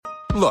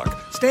Look,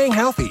 staying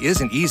healthy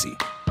isn't easy.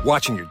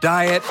 Watching your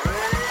diet,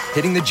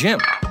 hitting the gym,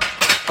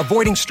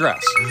 avoiding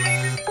stress.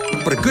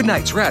 But a good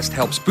night's rest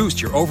helps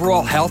boost your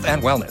overall health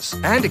and wellness.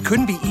 And it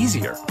couldn't be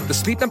easier. The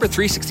Sleep Number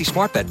 360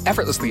 smart bed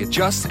effortlessly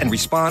adjusts and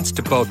responds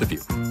to both of you.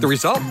 The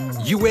result?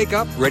 You wake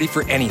up ready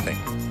for anything.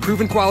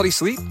 Proven quality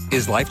sleep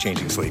is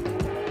life-changing sleep.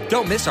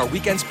 Don't miss our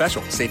weekend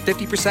special. Save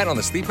 50% on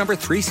the Sleep Number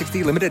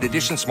 360 limited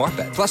edition smart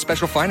bed, plus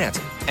special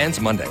financing.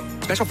 Ends Monday.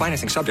 Special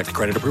financing subject to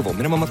credit approval.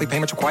 Minimum monthly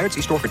payments required.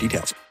 See store for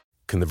details.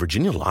 Can the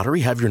Virginia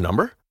Lottery have your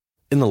number?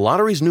 In the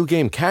lottery's new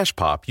game Cash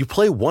Pop, you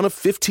play one of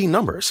 15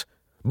 numbers.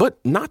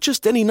 But not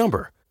just any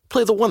number.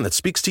 Play the one that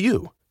speaks to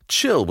you.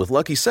 Chill with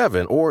Lucky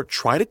 7 or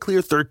try to clear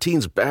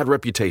 13's bad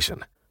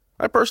reputation.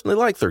 I personally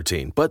like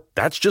 13, but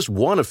that's just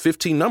one of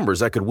 15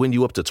 numbers that could win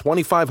you up to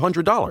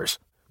 $2,500.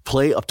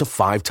 Play up to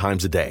 5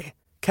 times a day.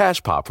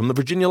 Cash Pop from the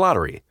Virginia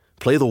Lottery.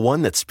 Play the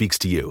one that speaks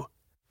to you.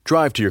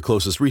 Drive to your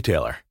closest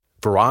retailer.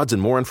 For odds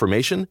and more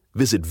information,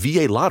 visit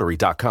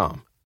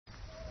VALottery.com.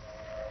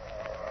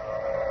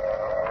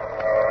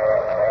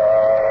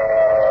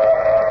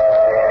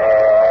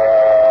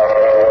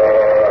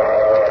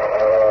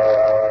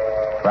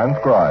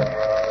 Transcribed.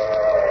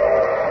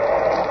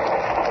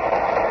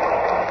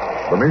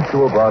 The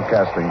Mutual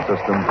Broadcasting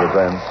System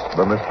presents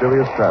The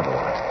Mysterious Traveler.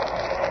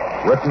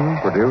 Written,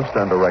 produced,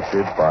 and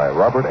directed by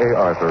Robert A.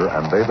 Arthur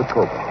and David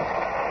Coben,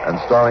 and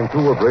starring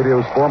two of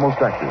radio's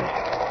foremost actors,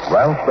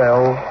 Ralph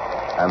Bell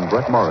and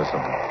Brett Morrison,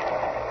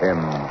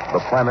 in The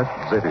Planet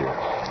Zitius.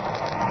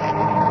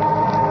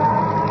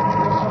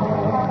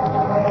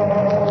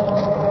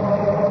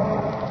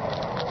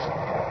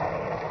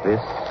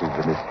 This is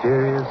The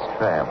Mysterious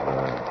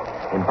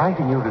Traveler,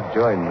 inviting you to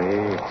join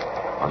me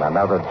on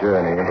another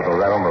journey into the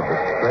realm of the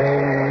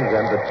strange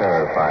and the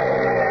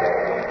terrifying.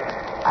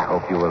 I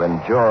hope you will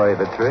enjoy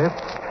the trip,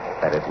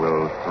 that it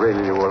will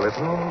thrill you a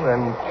little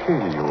and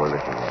chill you a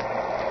little.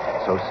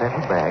 So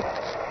settle back,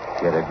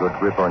 get a good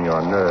grip on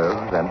your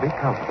nerves, and be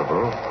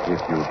comfortable,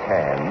 if you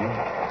can,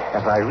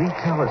 as I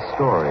retell a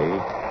story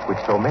which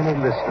so many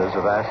listeners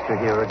have asked to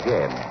hear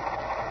again.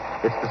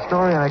 It's the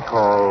story I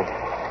call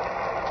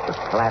The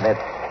Planet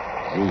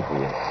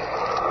Zetius.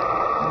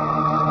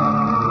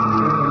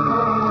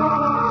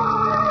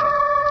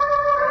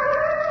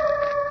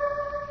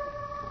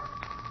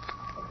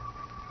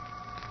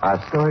 Our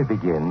story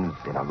begins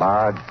in a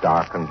large,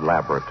 darkened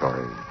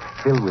laboratory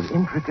filled with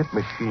intricate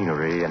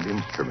machinery and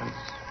instruments.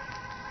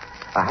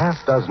 A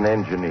half-dozen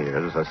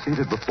engineers are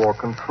seated before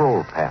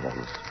control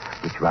panels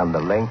which run the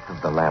length of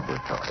the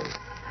laboratory,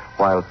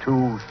 while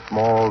two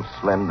small,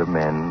 slender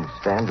men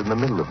stand in the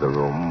middle of the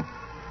room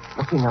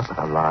looking up at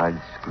a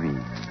large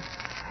screen.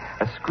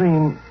 A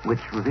screen which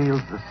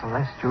reveals the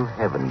celestial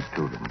heavens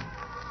to them.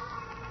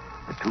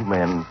 The two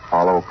men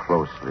follow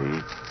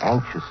closely,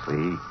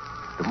 anxiously,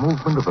 the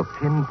movement of a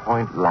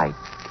pinpoint light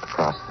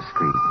across the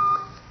screen.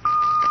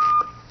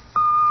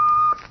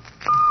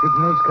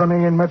 Signal's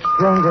coming in much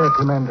stronger,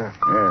 Commander.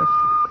 Yes.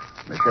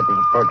 The ship is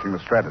approaching the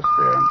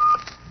stratosphere.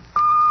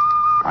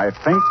 I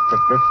think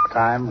that this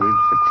time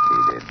we've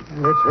succeeded.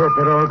 Let's hope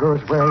it all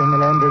goes well in the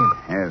landing.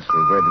 Yes,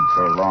 we've waited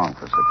so long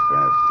for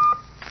success.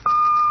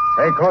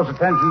 Pay close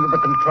attention to the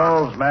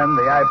controls, men.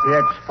 The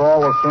IPX-4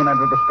 will soon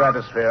enter the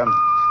stratosphere.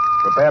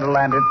 Prepare to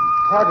land it.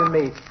 Pardon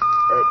me.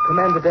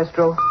 Commander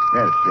Destro?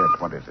 Yes,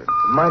 what is it?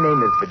 My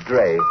name is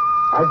Vidray.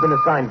 I've been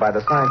assigned by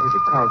the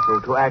Scientific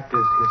Council to act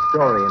as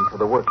historian for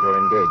the work you're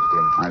engaged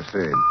in. I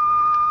see.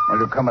 Well,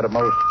 you come at a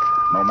most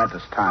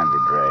momentous time,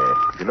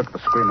 Vidray. If you look at the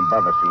screen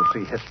above us, you will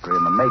see history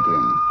in the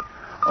making.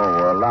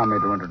 Oh, allow me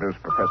to introduce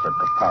Professor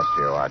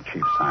Capaccio, our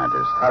chief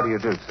scientist. How do you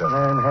do, sir?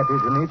 I'm happy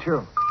to meet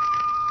you.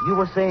 You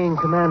were saying,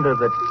 Commander,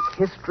 that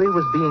history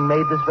was being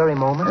made this very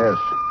moment? Yes.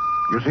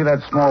 You see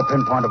that small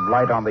pinpoint of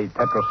light on the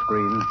tetra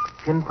screen?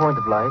 Pinpoint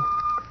of light?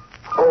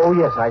 Oh,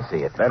 yes, I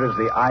see it. That is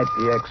the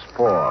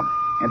IPX-4,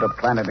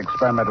 Interplanet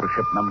Experimental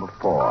Ship number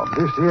 4.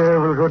 This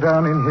year will go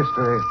down in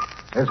history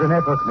as an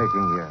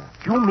epoch-making year.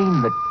 You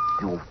mean that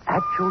you've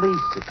actually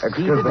succeeded?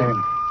 Excuse me.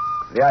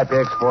 The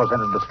IPX-4 has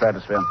entered the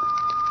stratosphere.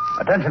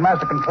 Attention,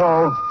 Master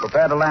Control.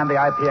 Prepare to land the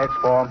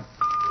IPX-4.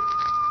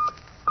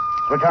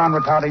 Switch on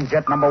retarding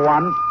jet number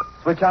 1.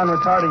 Switch on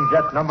retarding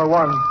jet number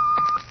 1.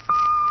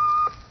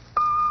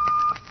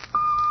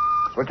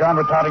 Switch on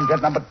retarding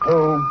jet number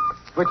 2.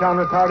 Switch on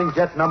retarding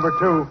jet number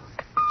 2.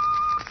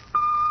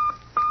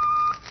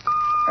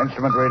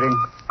 Instrument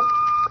reading.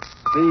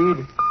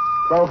 Speed,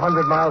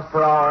 1,200 miles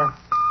per hour.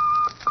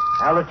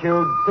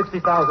 Altitude,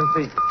 60,000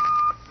 feet.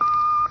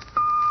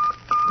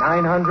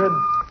 900,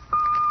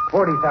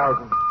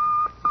 40,000.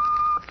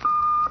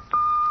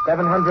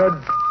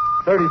 700,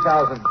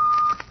 30,000.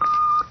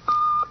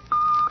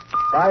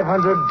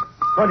 500,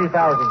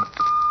 20,000.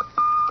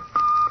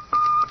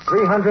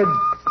 300,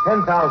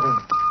 10,000.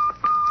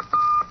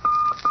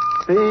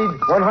 Speed,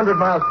 100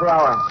 miles per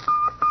hour.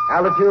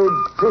 Altitude,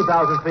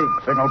 2,000 feet.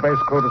 Signal base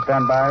crew to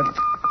stand by.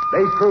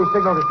 Base crew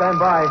signal to stand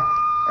by.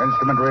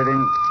 Instrument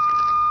reading.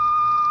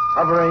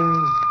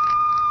 Hovering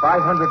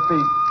 500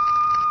 feet.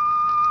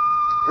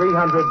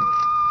 300.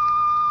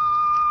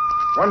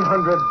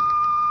 100.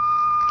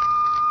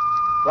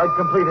 Flight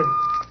completed.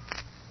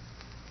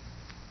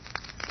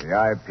 The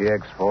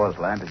IPX-4 has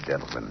landed,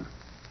 gentlemen.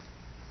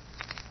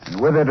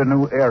 And with it, a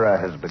new era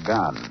has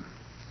begun.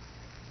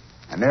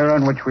 An era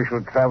in which we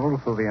shall travel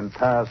through the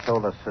entire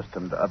solar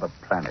system to other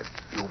planets.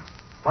 You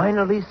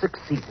finally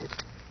succeeded.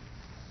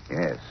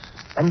 Yes.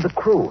 And the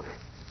crew,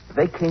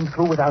 they came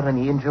through without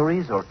any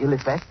injuries or ill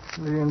effects?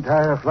 The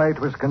entire flight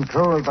was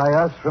controlled by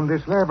us from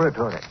this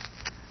laboratory.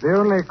 The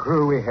only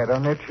crew we had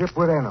on that ship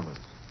were animals.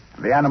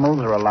 The animals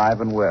are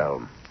alive and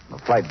well. The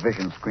flight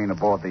vision screen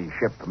aboard the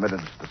ship permitted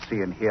us to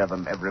see and hear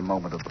them every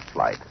moment of the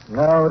flight.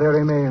 Now there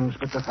remains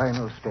but the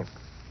final step.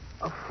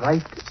 A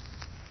flight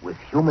with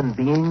human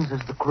beings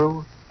as the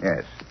crew?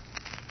 Yes.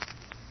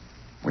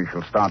 We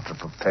shall start to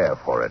prepare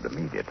for it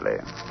immediately.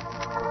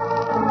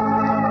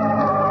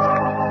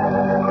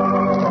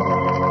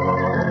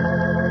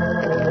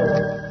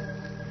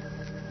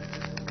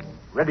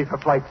 Ready for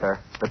flight, sir.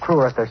 The crew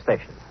are at their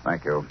stations.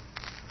 Thank you.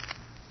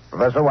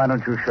 Professor, why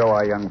don't you show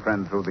our young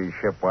friend through the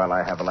ship while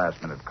I have a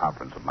last-minute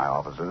conference with my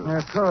officers?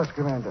 Of course,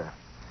 Commander.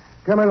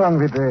 Come along,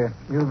 Vidre.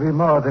 You'll be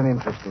more than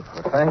interested.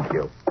 Well, thank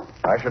you.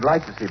 I should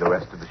like to see the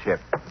rest of the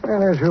ship.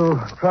 Well, as you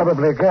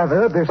probably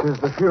gathered, this is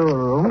the fuel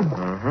room.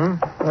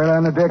 Mm-hmm. Well,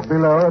 on the deck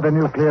below are the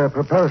nuclear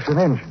propulsion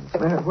engines.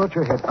 Watch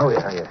your head. Oh,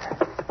 yeah.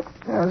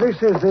 Now, this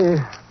is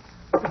the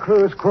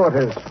crew's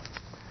quarters.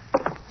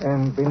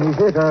 And beneath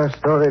it are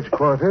storage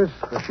quarters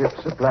for ship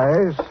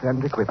supplies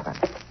and equipment.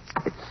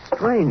 It's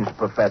strange,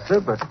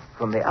 Professor, but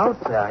from the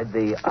outside,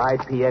 the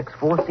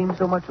IPX-4 seems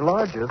so much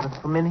larger than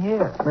from in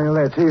here. Well,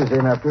 that's easy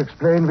enough to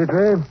explain,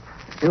 Vidre.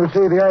 You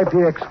see, the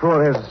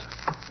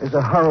IPX-4 is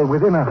a hull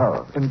within a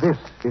hull, and this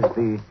is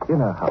the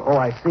inner hull. Oh,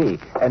 I see.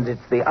 And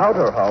it's the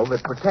outer hull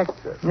that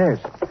protects it. Yes.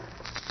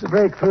 To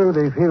break through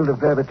the field of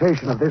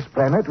gravitation of this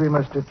planet, we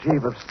must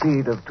achieve a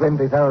speed of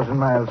 20,000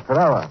 miles per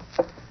hour.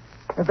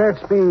 At that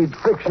speed,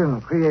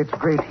 friction creates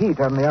great heat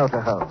on the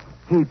outer hull.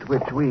 Heat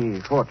which we,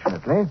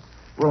 fortunately,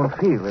 won't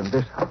feel in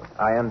this hull.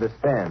 I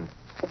understand.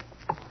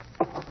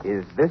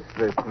 Is this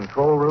the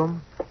control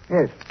room?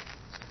 Yes.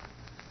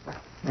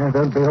 Now,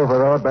 don't be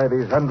overawed by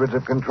these hundreds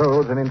of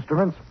controls and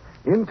instruments.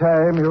 In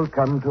time, you'll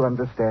come to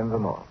understand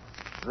them all.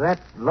 That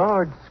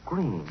large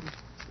screen,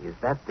 is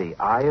that the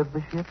eye of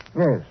the ship?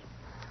 Yes.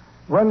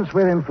 Once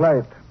we're in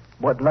flight,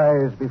 what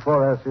lies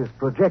before us is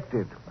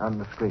projected on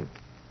the screen.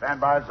 Stand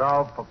by,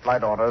 Zal, for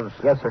flight orders.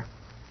 Yes, sir.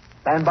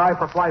 Stand by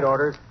for flight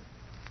orders.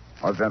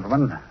 Well,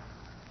 gentlemen,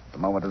 the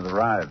moment has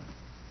arrived.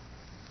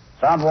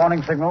 Sound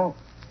warning signal.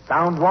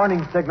 Sound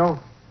warning signal.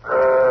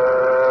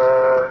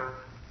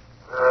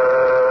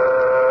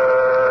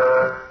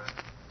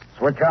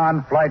 Switch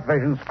on flight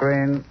vision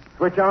screen.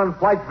 Switch on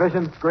flight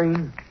vision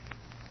screen.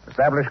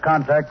 Establish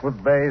contact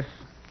with base.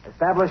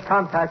 Establish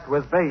contact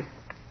with base.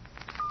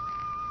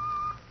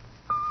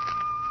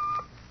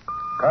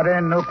 Cut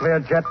in nuclear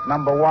jet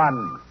number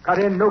 1. Cut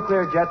in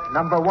nuclear jet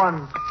number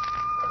 1.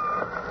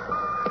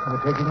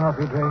 We're taking off,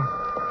 Vidre.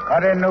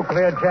 Cut in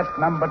nuclear jet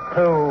number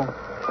 2.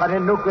 Cut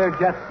in nuclear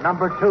jet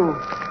number 2.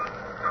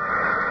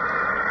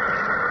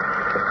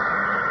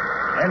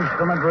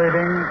 Instrument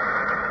reading.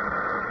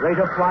 Rate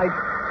of flight,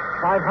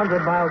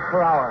 500 miles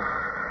per hour.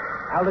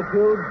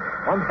 Altitude,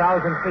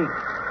 1,000 feet.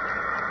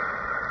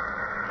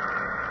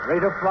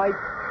 Rate of flight,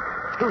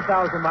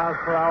 2,000 miles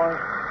per hour.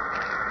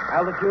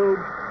 Altitude,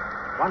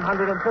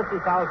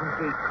 150,000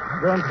 feet.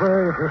 Don't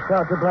worry if you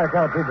start to black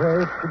out,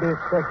 Vidre. It's to be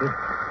expected.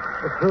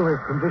 The crew is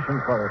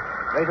conditioned for it.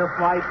 Rate of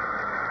flight,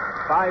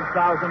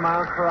 5,000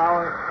 miles per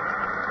hour.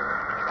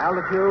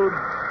 Altitude,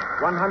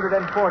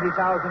 140,000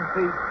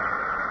 feet.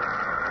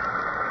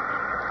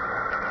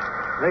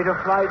 Rate of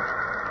flight,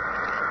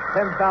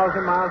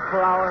 10,000 miles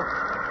per hour.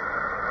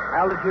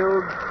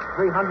 Altitude,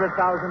 300,000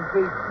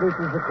 feet. This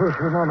is the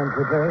crucial moment,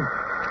 Vidre.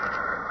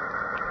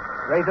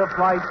 Rate of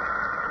flight,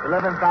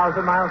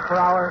 11,000 miles per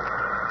hour.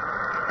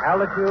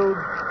 Altitude,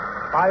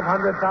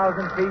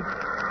 500,000 feet.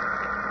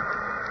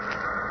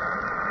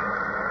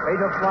 Rate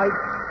of flight,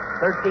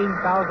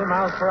 13,000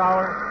 miles per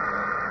hour.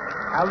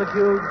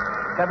 Altitude,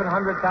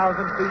 700,000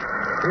 feet.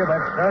 Hear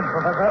that surge,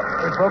 Professor?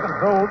 We've broken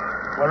through.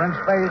 We're in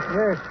space.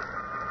 Yes.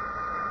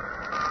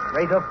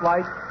 Rate of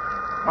flight,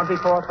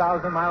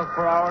 24,000 miles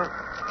per hour.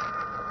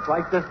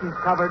 Flight distance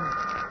covered,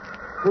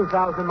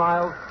 2,000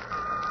 miles.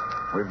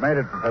 We've made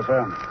it,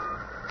 Professor.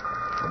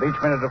 With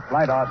each minute of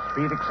flight, our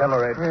speed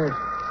accelerates. Yes.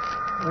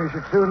 We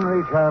should soon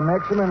reach our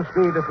maximum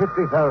speed of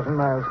 50,000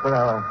 miles per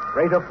hour.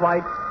 Rate of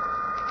flight,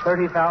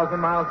 30,000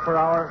 miles per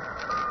hour.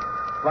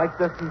 Flight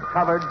distance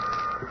covered,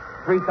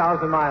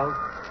 3,000 miles.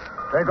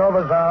 Take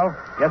over, Zal.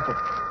 Yes, sir.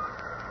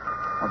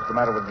 What's the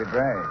matter with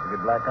Vidre? Did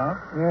he black out?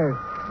 Yes.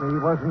 He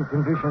wasn't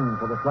conditioned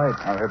for the flight.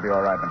 Oh, he'll be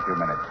all right in a few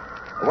minutes.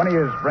 When he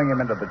is, bring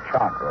him into the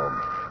chart room.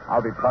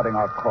 I'll be plotting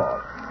our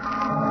course.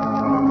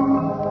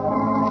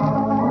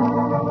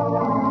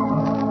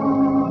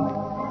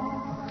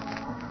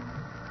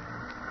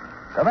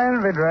 Come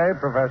in, Vidre,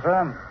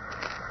 Professor.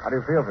 How do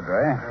you feel,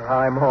 Vidre?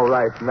 I'm all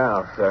right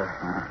now, sir.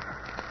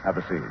 Have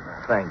a seat.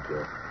 Thank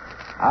you.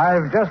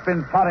 I've just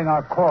been plotting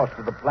our course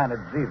to the planet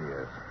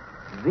Xevious.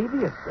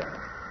 Xevious, sir?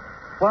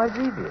 Why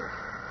Xevious?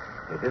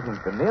 It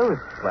isn't the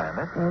nearest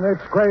planet. Well,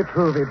 that's quite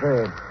true,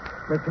 Vidray.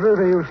 But through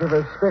the use of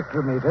a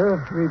spectrometer,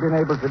 we've been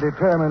able to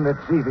determine that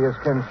Xevious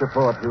can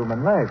support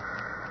human life.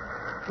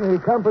 The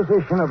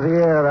composition of the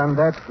air on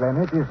that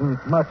planet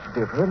isn't much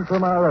different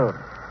from our own.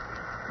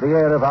 The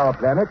air of our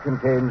planet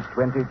contains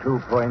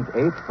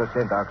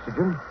 22.8%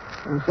 oxygen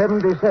and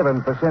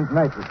 77%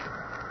 nitrogen,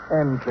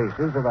 and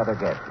traces of other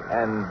gases.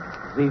 And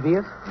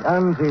Xevious?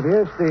 On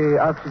Xevious, the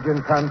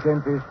oxygen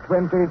content is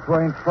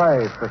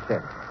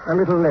 20.5%, a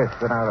little less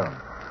than our own.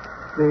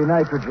 The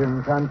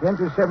nitrogen content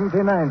is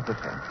 79%.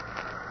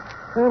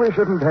 Well, we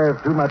shouldn't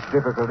have too much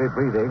difficulty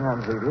breathing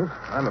on Xevious.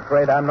 I'm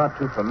afraid I'm not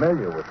too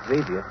familiar with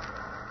Xevious.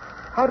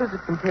 How does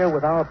it compare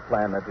with our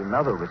planet in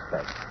other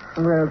respects?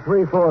 Well,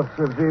 3/4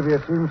 of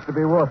Xevious seems to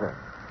be water.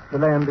 The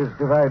land is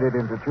divided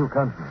into 2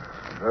 continents.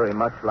 Very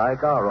much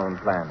like our own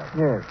planet.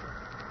 Yes.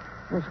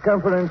 The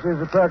circumference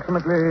is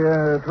approximately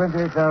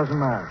 28,000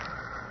 miles.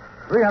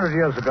 300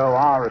 years ago,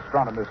 our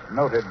astronomers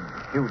noted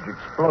huge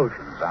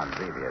explosions on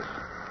Xevious.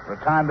 For a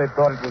time, they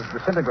thought it was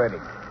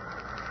disintegrating.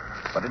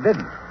 But it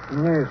didn't.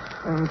 Yes,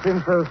 and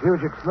since those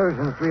huge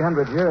explosions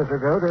 300 years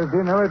ago, there have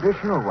been no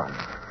additional ones.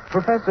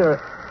 Professor,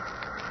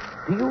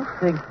 do you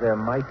think there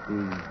might be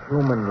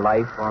human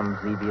life on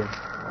Xevious?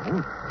 Oh,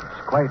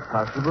 it's quite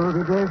possible,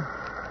 Vidray.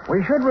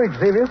 We should reach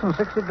Xevious in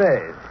 60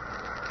 days.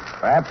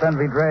 Perhaps then,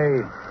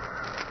 Vidray,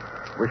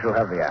 we shall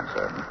have the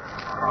answer.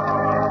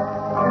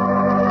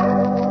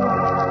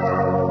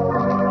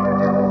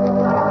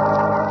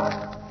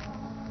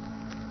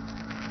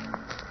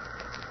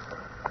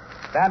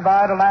 Stand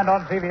by to land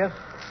on Xevious.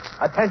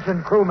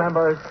 Attention, crew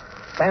members.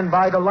 Stand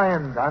by to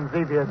land on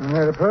Xevious.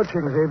 We're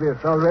approaching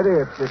Xevious already.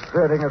 It's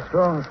exerting a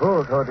strong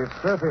pull toward its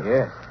surface.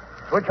 Yes.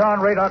 Switch on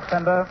radar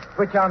sender.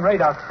 Switch on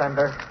radar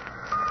sender.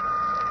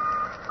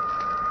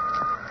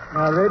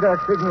 Our radar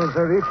signals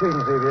are reaching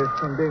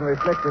Xevious and being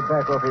reflected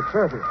back off its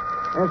surface.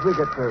 As we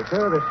get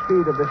closer, the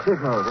speed of the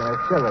signal will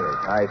accelerate.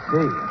 I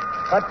see.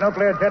 Cut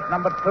nuclear jet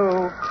number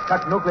 2.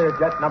 Cut nuclear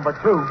jet number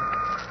 2.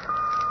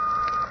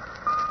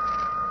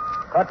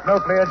 Cut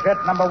nuclear jet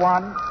number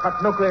 1.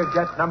 Cut nuclear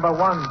jet number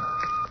 1.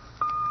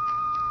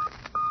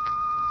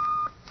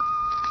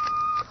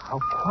 How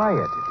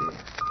quiet it is.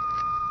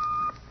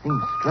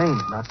 Seems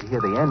strange not to hear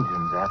the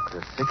engines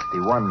after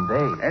 61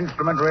 days.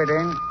 Instrument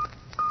reading.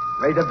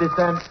 Rate of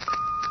descent,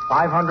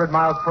 500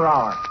 miles per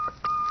hour.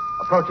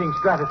 Approaching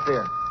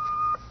stratosphere.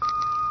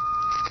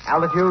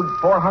 Altitude,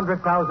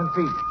 400,000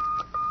 feet.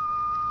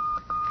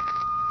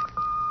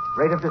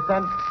 Rate of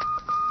descent,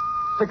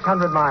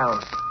 600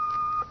 miles.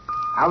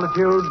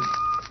 Altitude,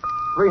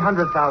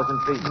 300,000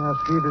 feet. Our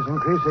speed is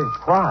increasing.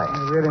 Why?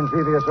 We're in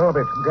Xevious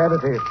orbit.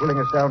 Gravity is pulling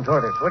us down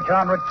toward it. Switch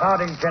on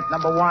retarding jet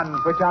number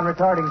 1. Switch on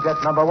retarding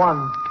jet number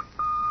 1.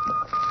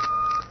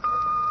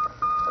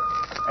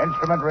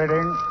 Instrument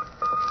reading.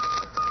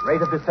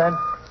 Rate of descent,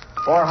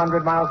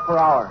 400 miles per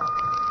hour.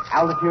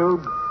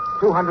 Altitude,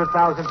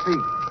 200,000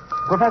 feet.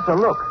 Professor,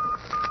 look.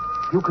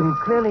 You can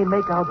clearly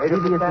make out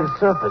Xevious's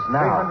surface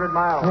now. 300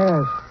 miles.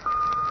 Yes.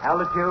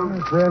 Altitude,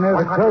 Yes, we're near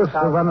the coast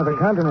of one of the 100,000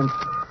 continents.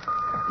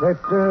 That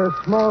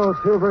small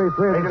silvery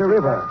thread is a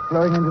river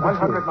flowing into the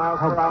 100 sea. miles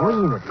How per hour.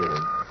 green it is.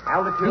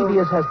 Altitude.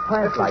 Xevious has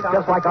plant life,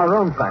 just like our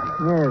own planet.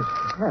 Yes,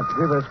 that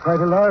river's quite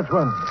a large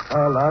one.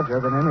 Far larger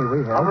than any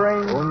we have.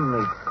 Hovering.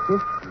 Only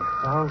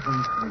 50,000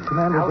 feet.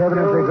 Commander's Altitude,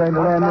 evidently going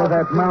to land near 1,000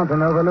 that feet.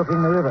 mountain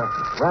overlooking the river.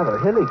 Rather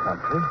hilly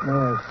country.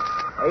 Yes.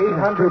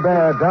 800 Too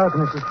bad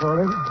darkness is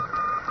falling.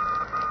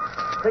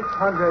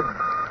 600.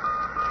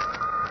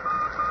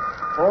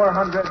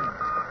 400.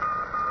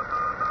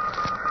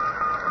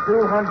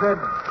 200.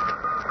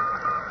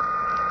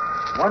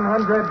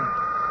 100.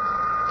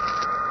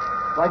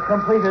 Flight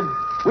completed.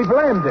 We've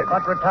landed.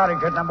 Cut retarding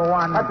jet number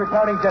 1. Cut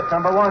retarding jet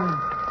number 1.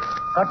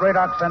 Cut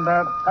radar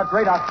sender. Cut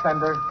radar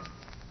sender.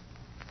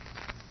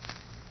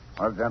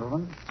 Well,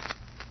 gentlemen,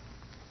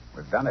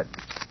 we've done it.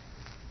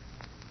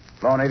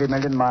 Flown 80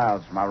 million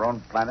miles from our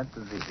own planet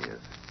to Xevious.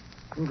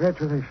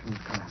 Congratulations,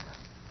 Commander.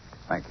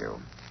 Thank you.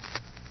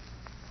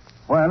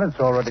 Well, it's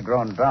already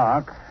grown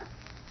dark.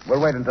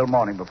 We'll wait until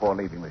morning before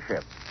leaving the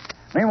ship.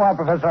 Meanwhile,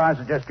 Professor, I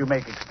suggest you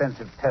make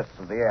extensive tests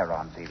of the air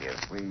on Xevious.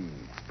 We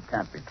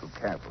can't be too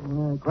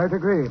careful. Quite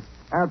agree.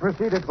 I'll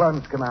proceed at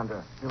once,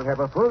 Commander. You'll have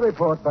a full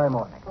report by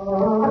morning.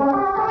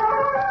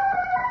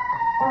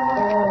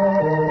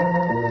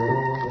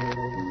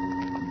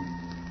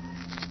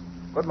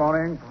 Good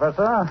morning,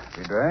 Professor.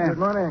 Good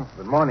morning.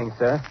 Good morning,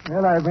 sir.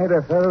 Well, I've made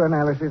a thorough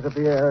analysis of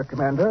the air,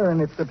 Commander,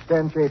 and it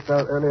substantiates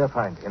our earlier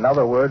findings. In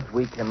other words,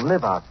 we can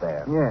live out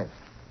there. Yes.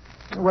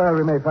 Well,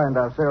 we may find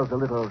ourselves a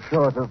little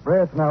short of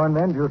breath now and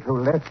then due to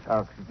less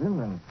oxygen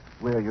than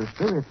we're used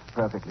to. It's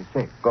perfectly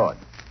safe. Good.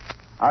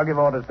 I'll give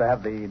orders to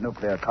have the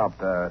nuclear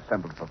copter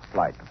assembled for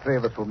flight. The 3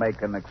 of us will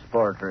make an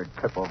exploratory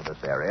trip over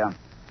this area.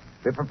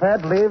 Be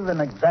prepared to leave in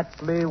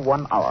exactly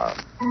 1 hour.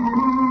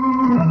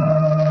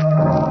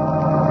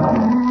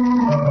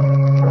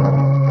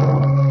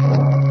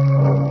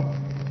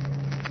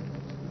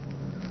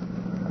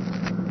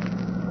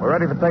 We're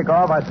ready for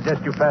takeoff. I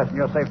suggest you fasten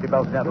your safety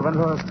belts, gentlemen.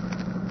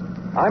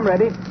 I'm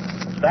ready.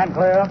 Stand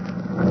clear.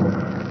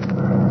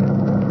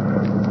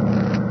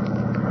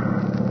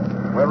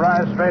 We'll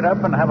rise straight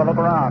up and have a look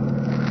around.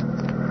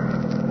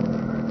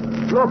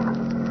 Look,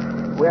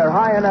 we're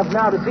high enough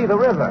now to see the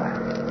river.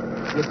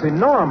 It's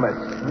enormous.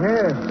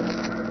 Yes.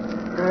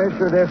 I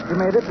should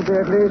estimate it to be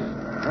at least,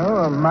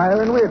 a mile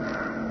in width.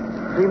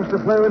 Seems to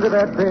flow into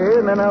that bay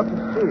and then out to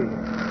sea.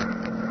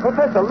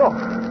 Professor, look.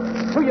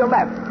 To your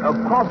left,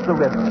 across the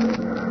river.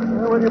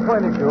 What are you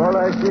pointing to? All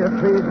I see are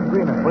trees and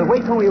greenery. Well,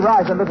 wait till we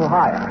rise a little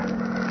higher.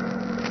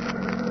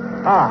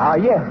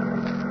 Yes.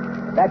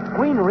 That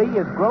greenery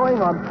is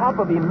growing on top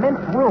of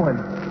immense ruins.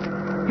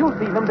 You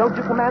see them, don't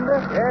you, Commander?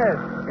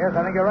 Yes,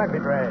 I think you're right,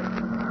 Vidray.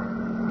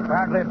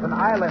 Apparently it's an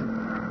island.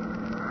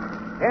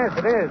 Yes,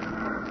 it is.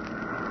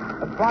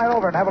 Let's fly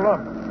over and have a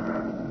look.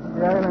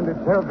 The island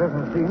itself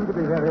doesn't seem to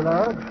be very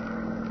large.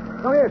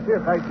 Oh, yes,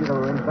 I see the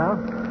ruins now.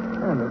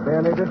 And they're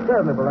barely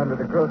discernible under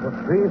the growth of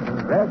trees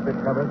and grass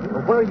that covers it.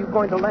 Well, where are you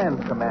going to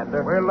land,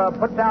 Commander? We'll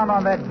put down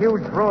on that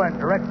huge ruin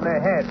directly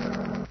ahead.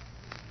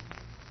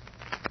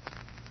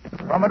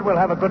 From it, we'll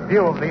have a good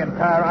view of the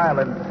entire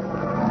island.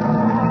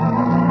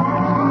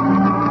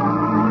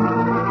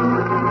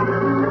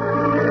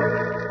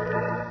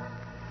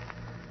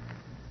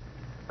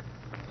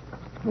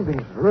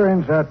 These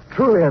ruins are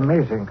truly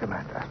amazing,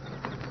 Commander.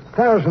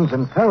 Thousands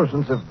and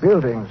thousands of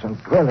buildings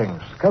and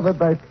dwellings covered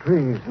by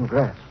trees and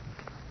grass.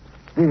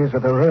 These are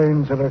the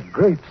ruins of a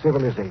great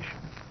civilization.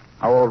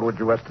 How old would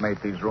you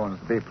estimate these ruins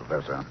to be,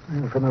 Professor?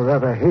 And from a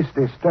rather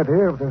hasty study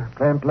of the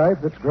plant life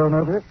that's grown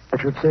over it,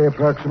 I should say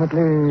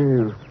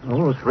approximately,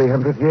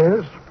 300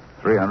 years.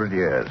 300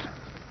 years.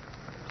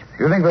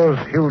 Do you think those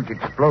huge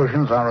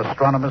explosions our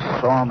astronomers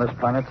saw on this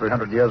planet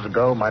 300 years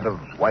ago might have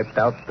wiped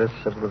out this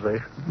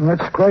civilization?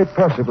 That's quite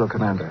possible,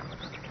 Commander.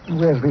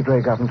 Where's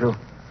Vidray gotten to?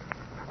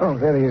 Oh,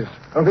 there he is.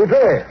 Oh,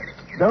 Vidray!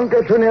 Don't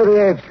get too near the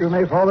edge. You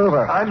may fall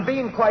over. I'm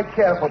being quite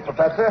careful,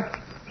 Professor.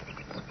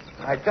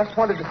 I just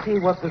wanted to see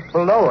what was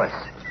below us.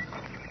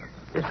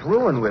 This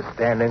ruin we're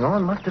standing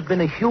on must have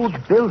been a huge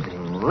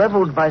building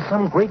leveled by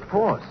some great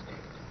force.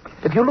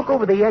 If you look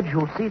over the edge,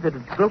 you'll see that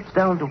it slopes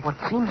down to what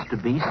seems to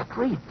be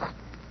streets.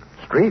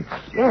 Streets?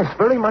 Yes,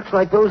 very much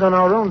like those on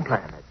our own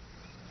planet.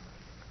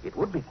 It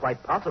would be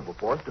quite possible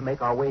for us to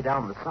make our way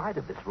down the side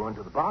of this ruin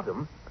to the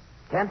bottom.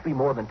 Can't be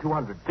more than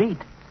 200 feet.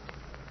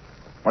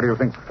 What do you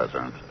think,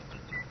 Professor?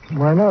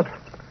 Why not?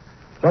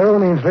 By all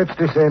means, let's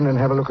descend and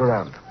have a look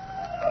around.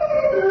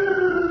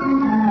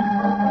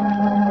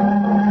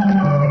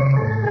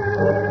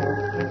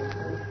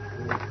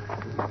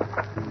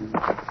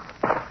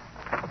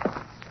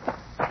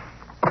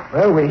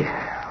 Well, we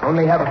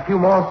only have a few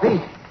more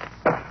feet.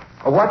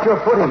 Watch your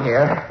footing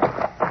here.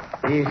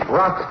 These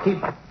rocks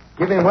keep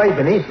giving way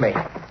beneath me.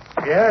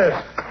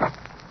 Yes.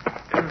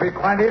 It'd be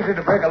quite easy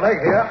to break a leg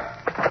here.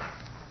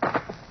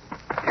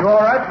 You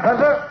all right,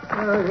 Professor?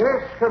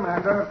 Yes,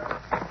 Commander.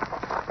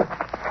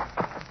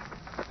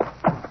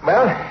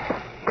 Well,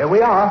 here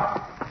we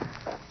are.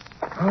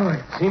 Oh,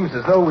 it seems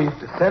as though we've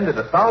descended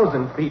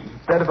 1,000 feet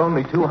instead of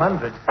only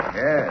 200.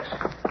 Yes.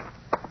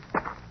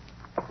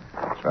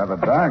 It's rather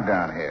dark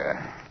down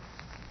here.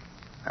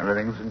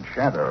 Everything's in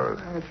shadows.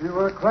 Yes, you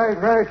were quite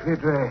right,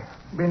 Vidray.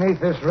 Beneath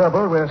this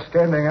rubble we're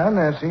standing on,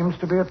 there seems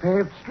to be a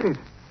paved street.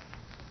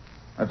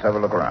 Let's have a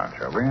look around,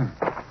 shall we?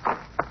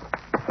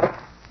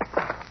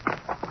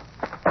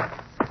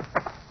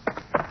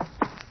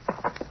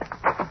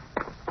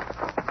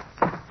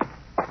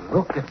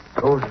 Look at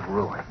those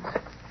ruins.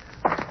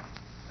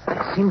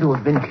 They seem to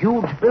have been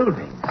huge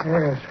buildings.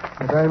 Yes.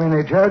 If I'm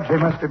any judge, they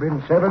must have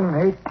been 7,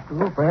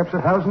 8, perhaps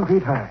 1,000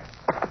 feet high.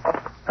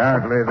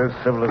 Apparently, this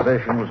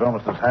civilization was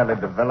almost as highly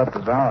developed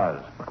as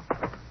ours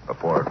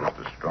before it was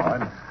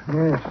destroyed.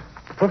 Yes.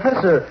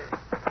 Professor,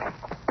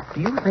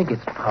 do you think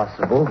it's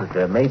possible that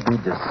there may be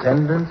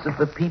descendants of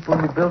the people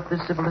who built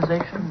this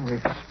civilization?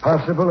 It's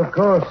possible, of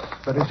course,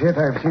 but as yet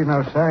I've seen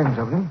no signs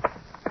of them.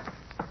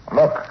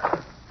 Look,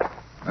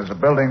 there's a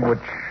building which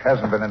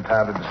hasn't been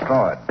entirely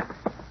destroyed.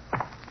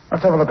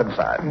 Let's have a look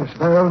inside. Yes,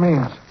 by all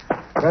means.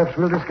 Perhaps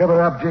we'll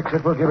discover objects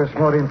that will give us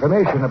more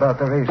information about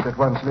the race that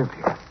once lived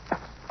here.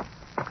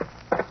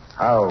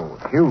 How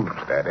huge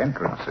that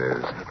entrance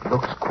is. It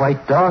looks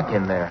quite dark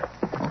in there.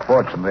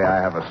 Unfortunately, I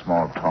have a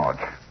small torch.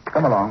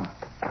 Come along.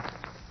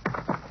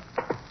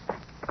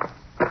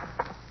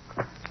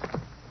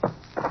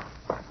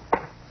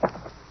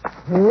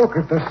 Look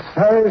at the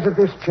size of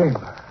this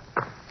chamber.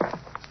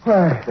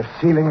 Why, the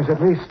ceiling is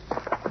at least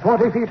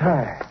 40 feet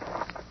high.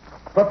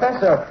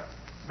 Professor,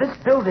 this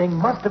building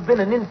must have been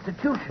an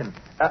institution,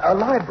 a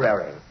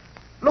library.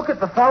 Look at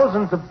the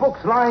thousands of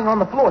books lying on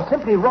the floor,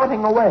 simply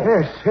rotting away.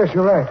 Yes,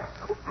 you're right.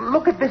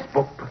 Look at this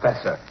book,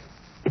 Professor.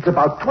 It's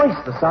about twice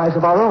the size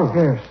of our own.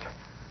 Yes.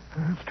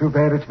 It's too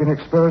bad it's been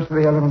exposed to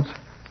the elements.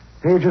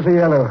 Pages are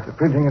yellow. The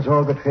printing is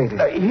all but faded.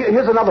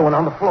 Here's another one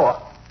on the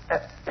floor.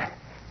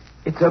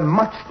 It's a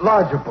much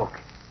larger book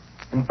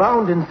and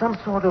bound in some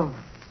sort of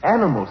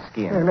animal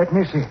skin. Let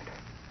me see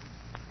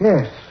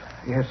it.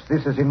 Yes,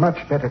 this is in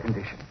much better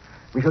condition.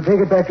 We shall take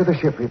it back to the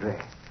ship,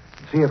 Vidray.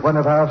 See if one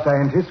of our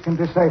scientists can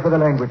decipher the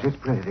language it's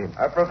printed in.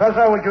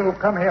 Professor, would you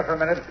come here for a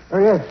minute? Oh,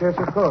 yes,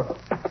 of course.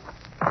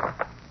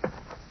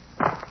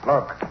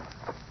 Look.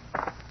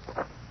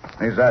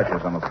 These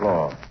ashes on the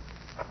floor.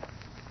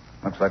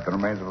 Looks like the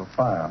remains of a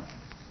fire.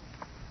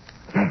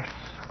 Yes.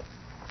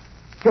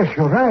 Yes,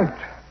 you're right.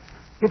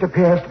 It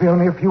appears to be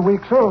only a few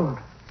weeks old.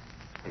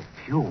 A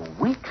few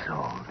weeks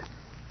old?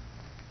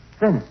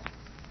 Then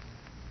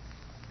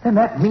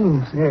that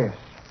means... Yes.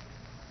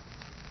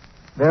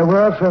 There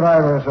were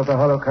survivors of the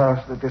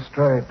Holocaust that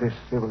destroyed this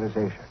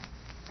civilization.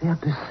 Their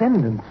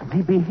descendants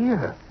may be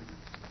here,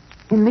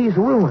 in these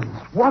ruins,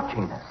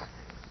 watching us.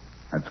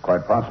 That's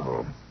quite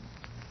possible.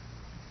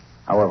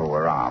 However,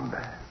 we're armed.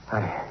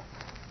 I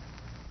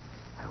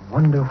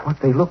wonder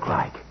what they look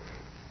like.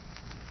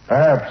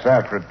 Perhaps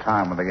after a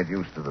time when they get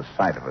used to the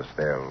sight of us,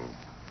 they'll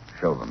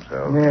show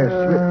themselves. Yes.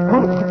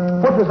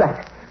 What was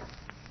that?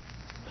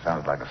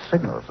 Sounds like a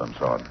signal of some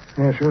sort.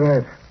 Yes, you're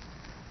right.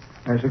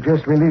 I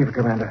suggest we leave,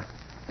 Commander.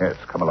 Yes,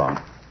 come along.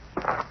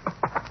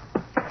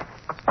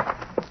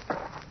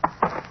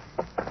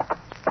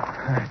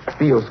 It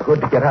feels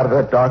good to get out of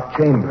that dark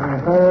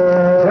chamber.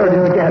 There it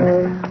is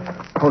again.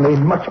 Only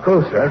much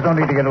closer. There's no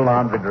need to get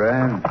alarmed,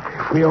 Vidra.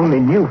 If we only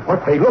knew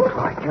what they look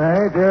like.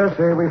 I dare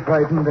say we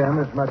frighten them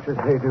as much as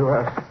they do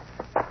us.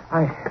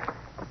 I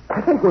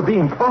think we're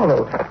being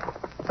followed.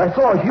 I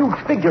saw a huge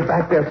figure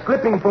back there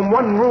slipping from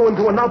one ruin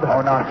to another.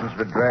 Oh, nonsense,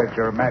 Vidra. It's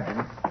your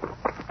imagining.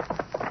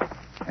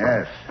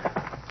 Yes,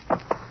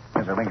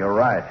 I think you're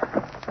right.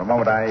 For a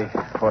moment, I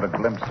caught a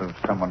glimpse of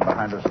someone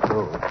behind us,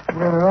 too.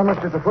 We're almost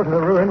at the foot of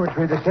the ruin which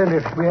we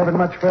descended. We haven't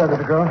much further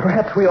to go.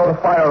 Perhaps we ought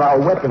to fire our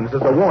weapons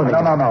as a warning.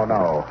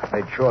 No.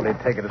 They'd surely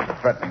take it as a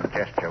threatening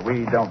gesture.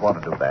 We don't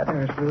want to do that.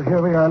 Yes, well,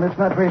 here we are. Let's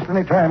not waste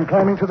any time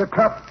climbing to the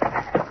top.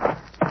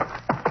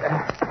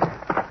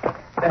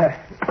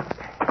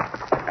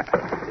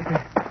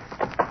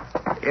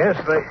 Yes,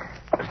 they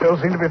still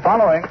seem to be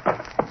following.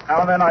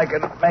 Now and then I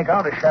can make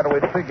out a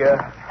shadowy figure.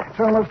 It's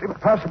almost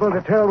impossible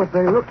to tell what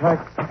they look like.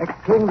 They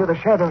cling to the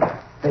shadows.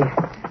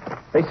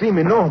 They seem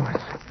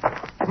enormous.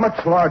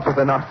 Much larger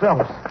than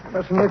ourselves.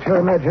 Mustn't let your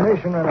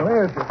imagination run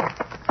away with you.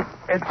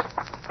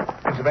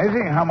 It's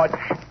amazing how much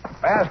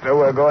faster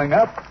we're going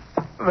up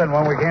than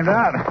when we came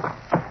down.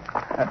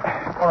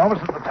 We're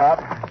almost at the top.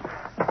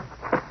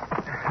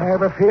 I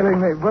have a feeling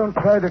they won't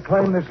try to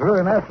climb this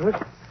ruin after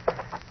us.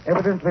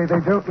 Evidently, they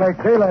don't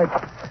like daylight.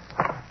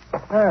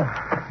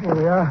 Ah, here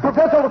we are.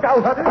 Professor, look out!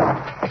 Oh,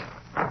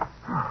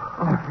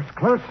 that was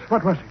close.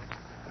 What was it?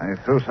 They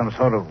threw some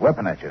sort of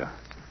weapon at you.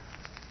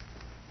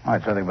 Oh,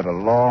 it's nothing but a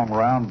long,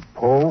 round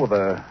pole with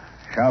a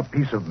sharp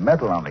piece of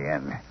metal on the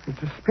end.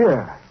 It's a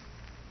spear.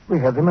 We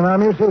have them in our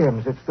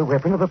museums. It's the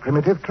weapon of a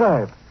primitive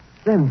tribe.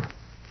 Then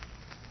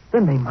they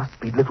must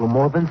be little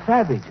more than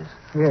savages.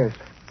 Yes.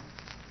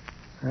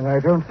 And I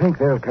don't think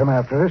they'll come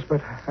after us,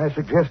 but I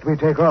suggest we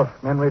take off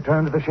and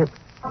return to the ship.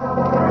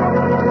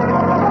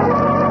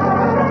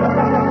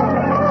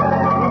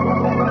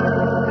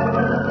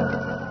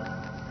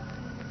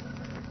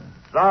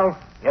 Ralph?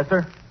 Yes,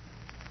 sir?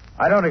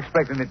 I don't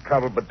expect any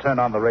trouble, but turn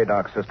on the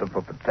radar system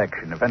for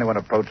protection. If anyone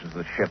approaches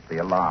the ship, the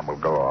alarm will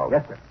go off.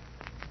 Yes, sir.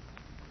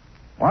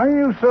 Why are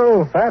you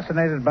so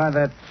fascinated by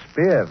that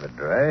spear,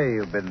 Vidra?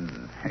 You've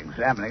been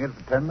examining it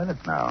for 10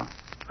 minutes now.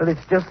 Well,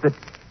 it's just that...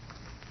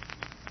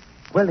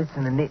 Well, it's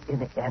an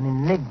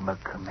enigma,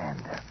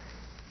 Commander.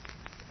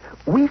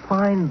 We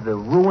find the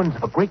ruins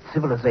of a great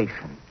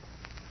civilization.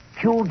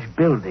 Huge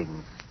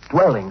buildings,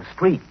 dwellings,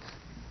 streets.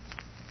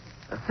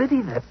 A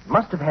city that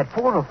must have had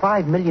 4 or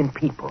 5 million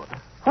people.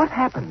 What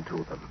happened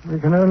to them? We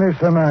can only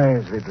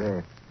surmise,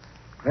 Vidra.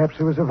 Perhaps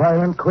it was a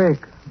violent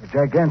quake, a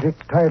gigantic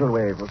tidal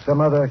wave, or some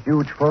other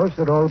huge force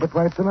that all but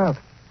wiped them out.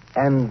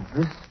 And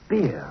this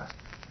spear...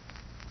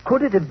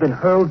 Could it have been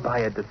hurled by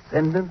a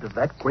descendant of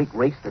that great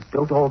race that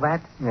built all that?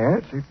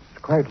 Yes, it's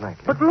quite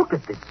likely. But look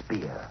at this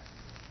spear.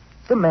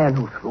 The man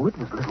who threw it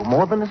was little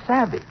more than a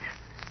savage.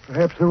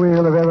 Perhaps the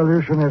wheel of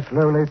evolution has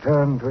slowly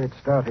turned to its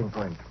starting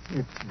point.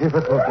 It's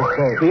difficult to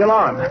say. The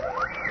alarm.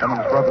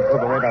 Someone's broken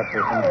through the radar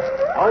system.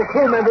 All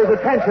crew members,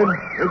 attention.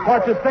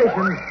 Report to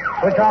station.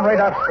 Switch on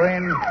radar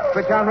screen.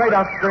 Switch on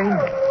radar screen.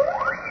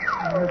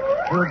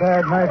 It's too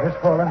bad night has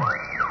fallen.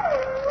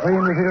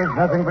 Screen reveals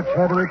nothing but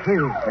shadowy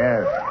trees.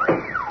 Yes.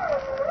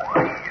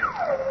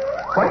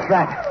 What's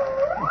that?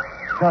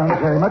 Sounds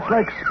very much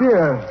like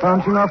spears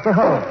bouncing off the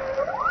hull.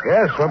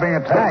 Yes, we're being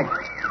attacked.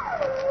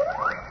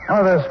 One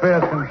of those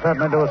spears can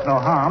certainly do us no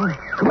harm.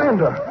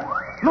 Commander,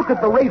 look at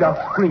the radar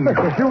screen. It's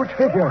a huge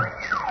figure.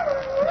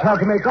 It's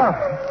hard to make out.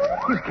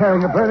 He's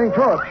carrying a burning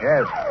torch.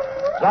 Yes.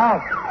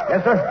 South.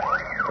 Yes, sir?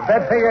 If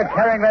that figure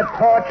carrying that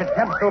torch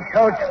attempts to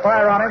approach,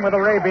 fire on him with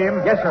a ray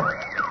beam. Yes, sir.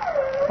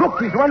 Look,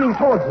 he's running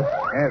towards us.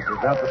 Yes,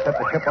 he's out to set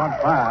the ship on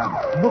fire.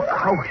 Look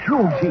how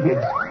huge he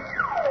is.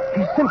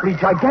 He's simply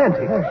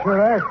gigantic. Yes, you're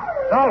right.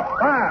 Salt,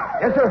 fire.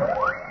 Yes, sir.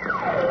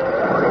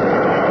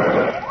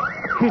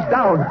 He's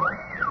down.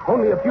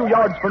 Only a few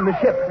yards from the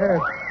ship.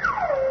 Yes.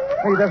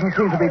 He doesn't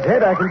seem to be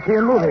dead. I can see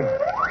him moving.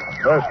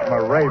 Burst from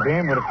a ray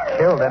beam would have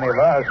killed any of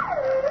us.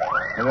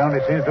 It only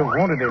seems to have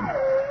wounded him.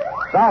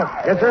 South.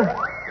 Yes, sir?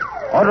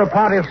 Order a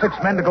party of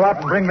 6 men to go out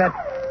and bring that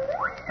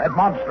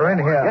monster in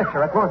here. Yes,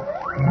 sir, at once.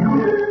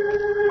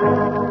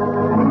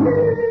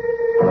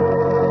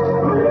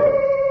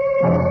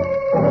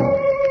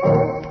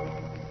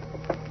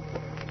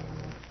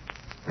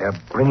 They're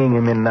bringing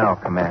him in now,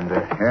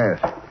 Commander. Yes.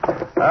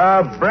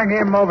 Bring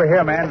him over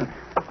here, man.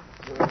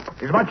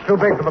 He's much too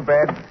big for the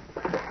bed.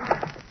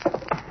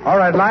 All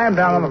right, lie him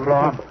down on the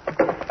floor.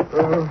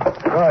 Good.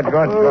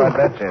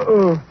 That's it.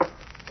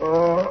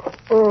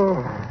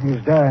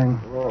 He's dying.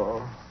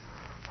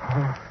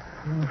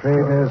 I'm afraid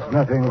there's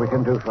nothing we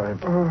can do for him.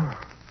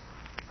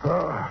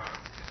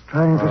 He's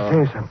trying to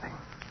say something.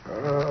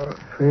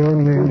 If we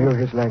only knew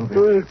his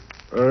language.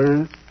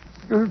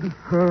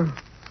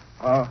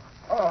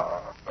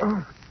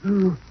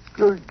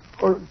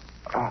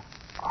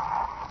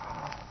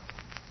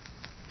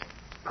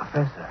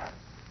 Professor.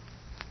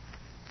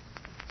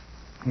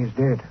 He's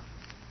dead.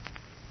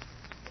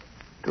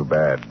 Too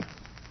bad.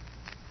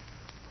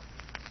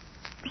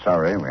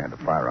 Sorry we had to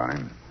fire on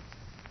him.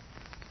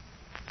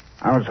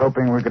 I was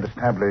hoping we could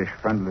establish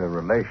friendly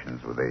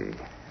relations with the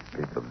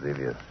people of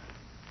Xevious.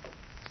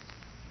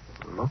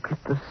 Look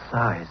at the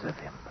size of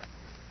him.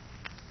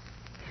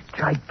 He's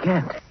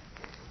gigantic.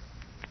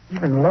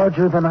 Even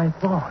larger than I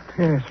thought.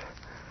 Yes.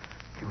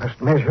 You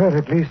must measure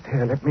at least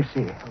here. Let me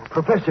see.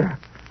 Professor,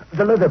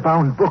 the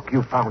leather-bound book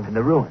you found in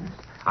the ruins.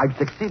 I've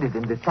succeeded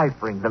in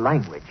deciphering the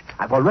language.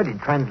 I've already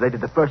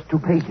translated the first 2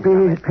 pages.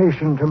 Be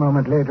patient a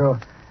moment, Ledro.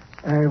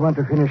 I want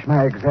to finish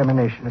my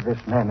examination of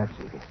this man of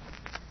Xevious.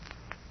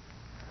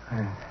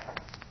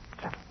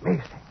 It's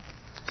amazing.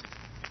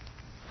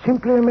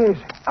 Simply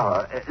amazing.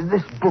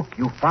 This book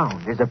you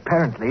found is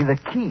apparently the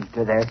key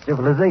to their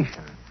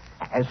civilization.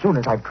 As soon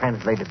as I've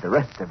translated the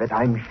rest of it,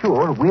 I'm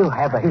sure we'll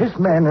have a... This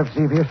man of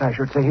Xevious, I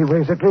should say he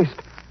weighs at least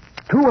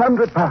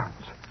 200 pounds.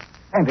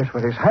 And as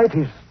for his height,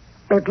 he's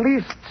at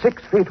least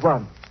 6 feet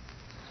 1.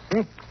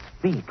 6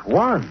 feet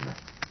 1?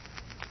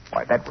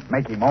 Why, that would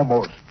make him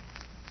almost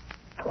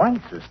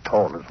twice as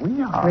tall as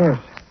we are. Yes.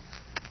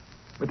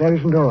 But that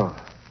isn't all.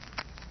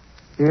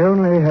 He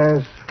only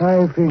has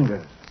 5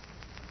 fingers.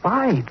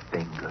 5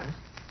 fingers?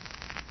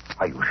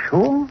 Are you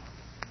sure?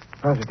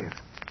 Positive.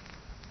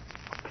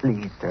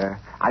 Please, sir,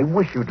 I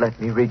wish you'd let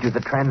me read you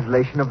the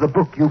translation of the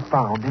book you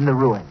found in the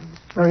ruins.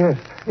 Oh, yes,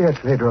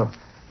 Ledro.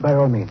 By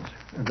all means.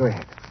 Go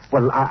ahead.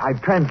 Well,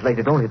 I've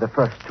translated only the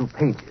first 2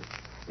 pages.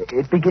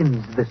 It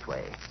begins this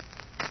way.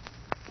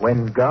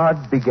 When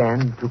God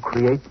began to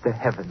create the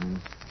heavens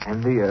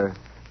and the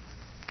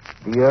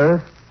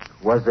earth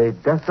was a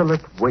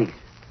desolate waste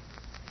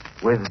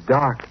with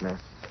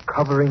darkness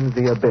covering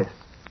the abyss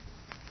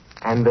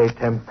and a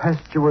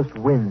tempestuous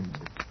wind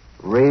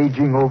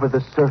raging over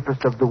the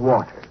surface of the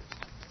waters.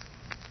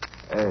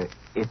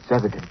 It's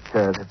evident,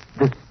 sir, that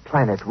this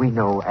planet we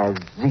know as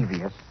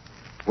Xevious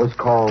was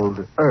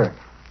called Earth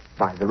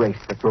by the race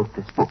that wrote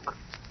this book.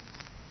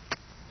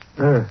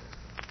 Earth.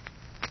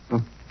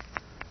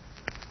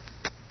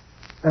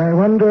 I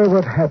wonder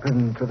what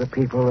happened to the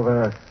people of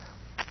Earth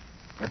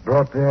that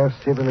brought their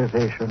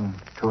civilization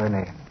to an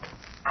end.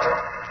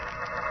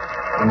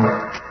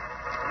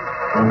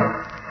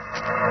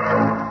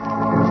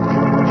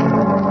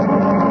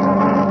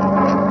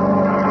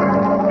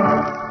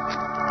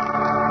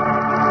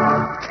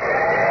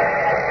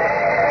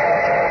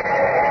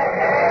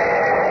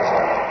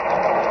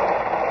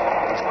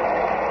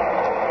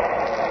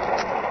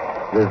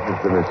 This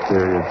is the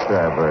mysterious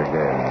traveler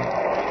again.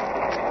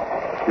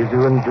 Did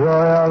you enjoy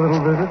our little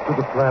visit to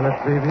the planet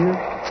Xevious,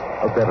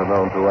 or better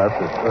known to us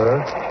as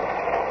Earth?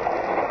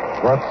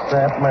 What's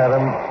that,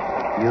 madam?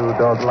 You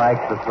don't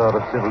like the sort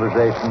of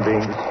civilization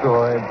being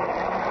destroyed?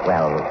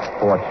 Well,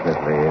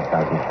 fortunately, it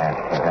doesn't have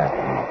to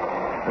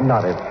happen.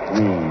 Not if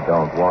we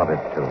don't want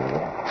it to.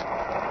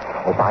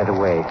 Oh, by the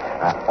way,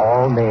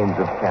 all names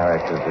of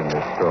characters in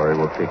this story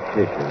were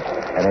fictitious,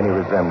 and any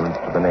resemblance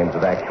to the names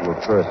of actual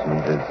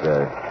persons is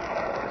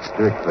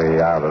strictly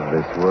out of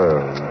this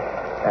world.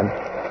 And,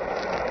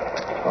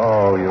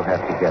 oh, you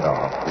have to get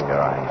off here.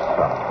 I'm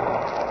sorry.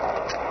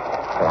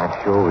 But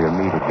I'm sure we'll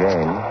meet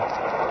again.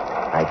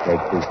 I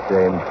take this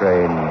same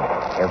train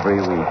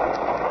every week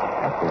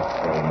at this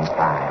same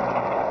time.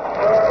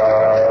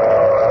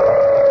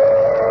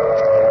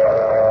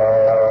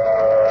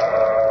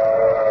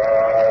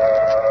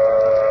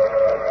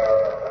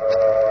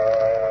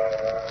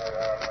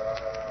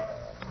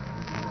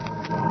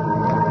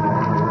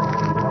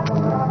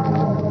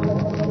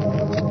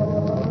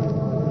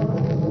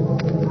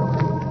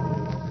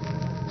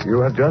 You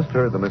have just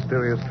heard The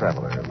Mysterious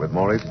Traveler with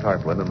Maurice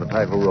Tarplin in the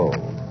title role.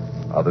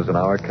 Others in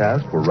our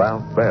cast were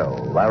Ralph Bell,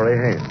 Larry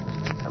Haynes,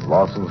 and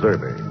Lawson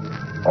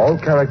Zerby. All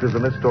characters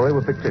in this story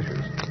were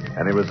fictitious.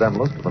 Any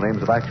resemblance to the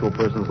names of actual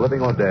persons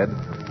living or dead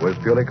was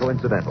purely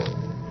coincidental.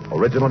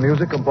 Original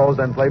music composed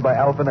and played by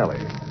Al Finelli.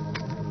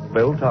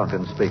 Bill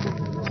Tompkins speaking.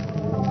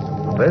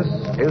 This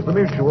is the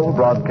Mutual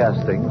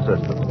Broadcasting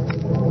System.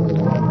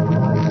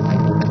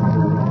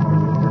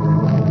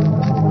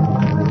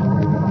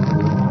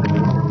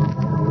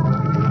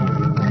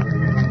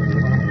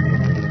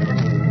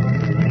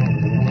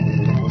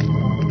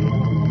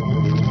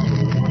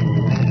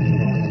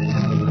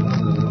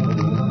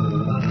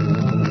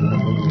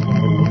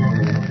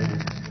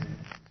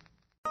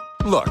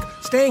 Look,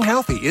 staying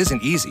healthy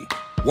isn't easy.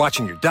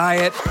 Watching your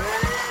diet,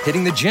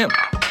 hitting the gym,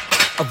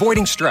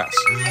 avoiding stress.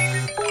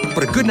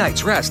 But a good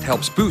night's rest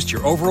helps boost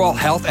your overall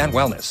health and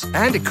wellness.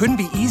 And it couldn't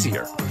be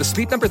easier. The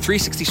Sleep Number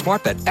 360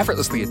 smart bed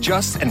effortlessly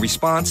adjusts and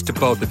responds to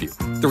both of you.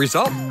 The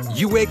result?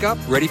 You wake up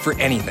ready for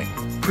anything.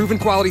 Proven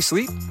quality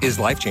sleep is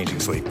life-changing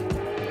sleep.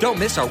 Don't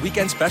miss our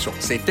weekend special.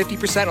 Save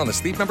 50% on the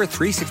Sleep Number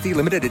 360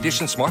 limited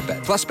edition smart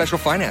bed, plus special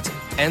financing.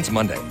 Ends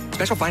Monday.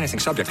 Special financing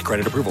subject to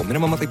credit approval.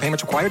 Minimum monthly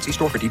payments required. See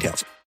store for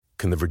details.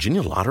 Can the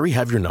Virginia Lottery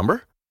have your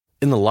number?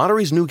 In the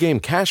lottery's new game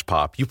Cash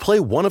Pop, you play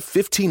one of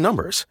 15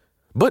 numbers.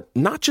 But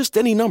not just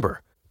any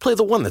number. Play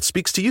the one that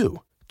speaks to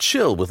you.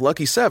 Chill with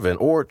Lucky 7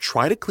 or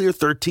try to clear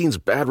 13's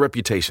bad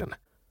reputation.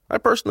 I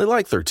personally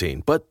like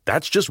 13, but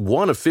that's just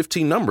one of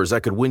 15 numbers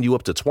that could win you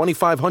up to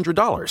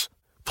 $2,500.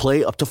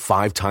 Play up to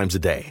 5 times a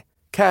day.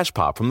 Cash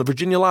Pop from the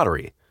Virginia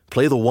Lottery.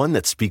 Play the one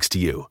that speaks to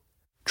you.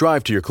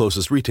 Drive to your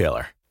closest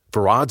retailer.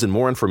 For odds and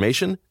more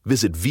information,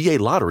 visit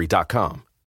VALottery.com.